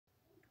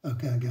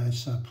Okay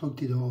guys, so I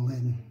plugged it all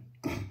in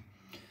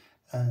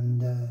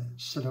and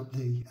set up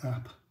the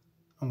app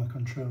on the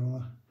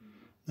controller.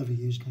 Never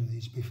used one of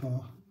these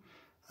before,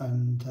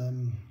 and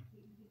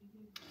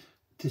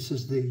this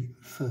is the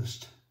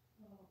first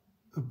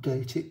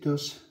update it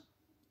does,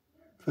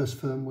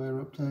 first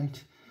firmware update.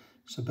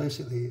 So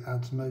basically it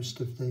adds most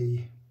of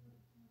the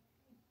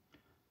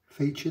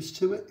features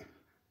to it.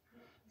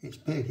 It's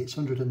big, it's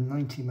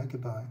 190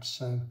 megabytes,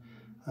 so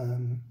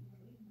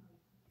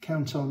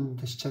count on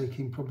this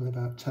taking probably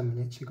about 10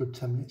 minutes, a good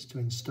 10 minutes to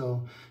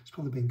install. It's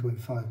probably been going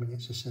 5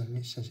 minutes or so, and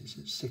it says it's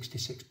at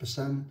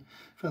 66%.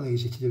 Fairly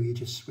easy to do. You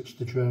just switch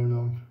the drone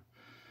on,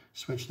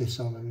 switch this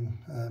on,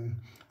 and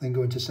then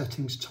go into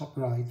settings, top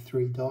right,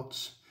 3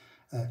 dots,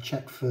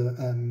 check for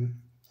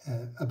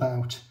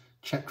about,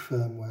 check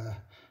firmware,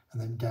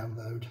 and then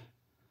download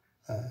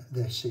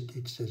this.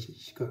 It says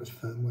it's got a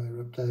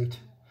firmware update.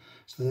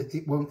 So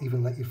it won't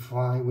even let you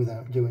fly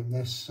without doing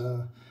this.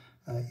 So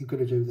you've got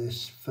to do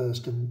this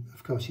first, and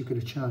of course you've got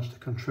to charge the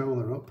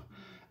controller up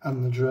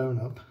and the drone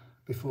up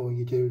before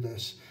you do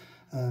this.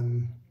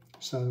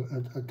 So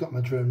I've got my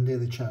drone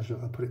nearly charged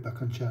up. I'll put it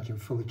back on charge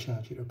and fully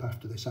charge it up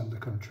after this and the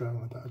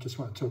controller, but I just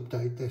wanted to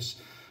update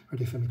this,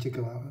 ready for me to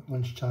go out at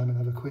lunchtime and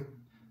have a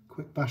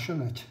quick bash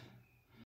on it.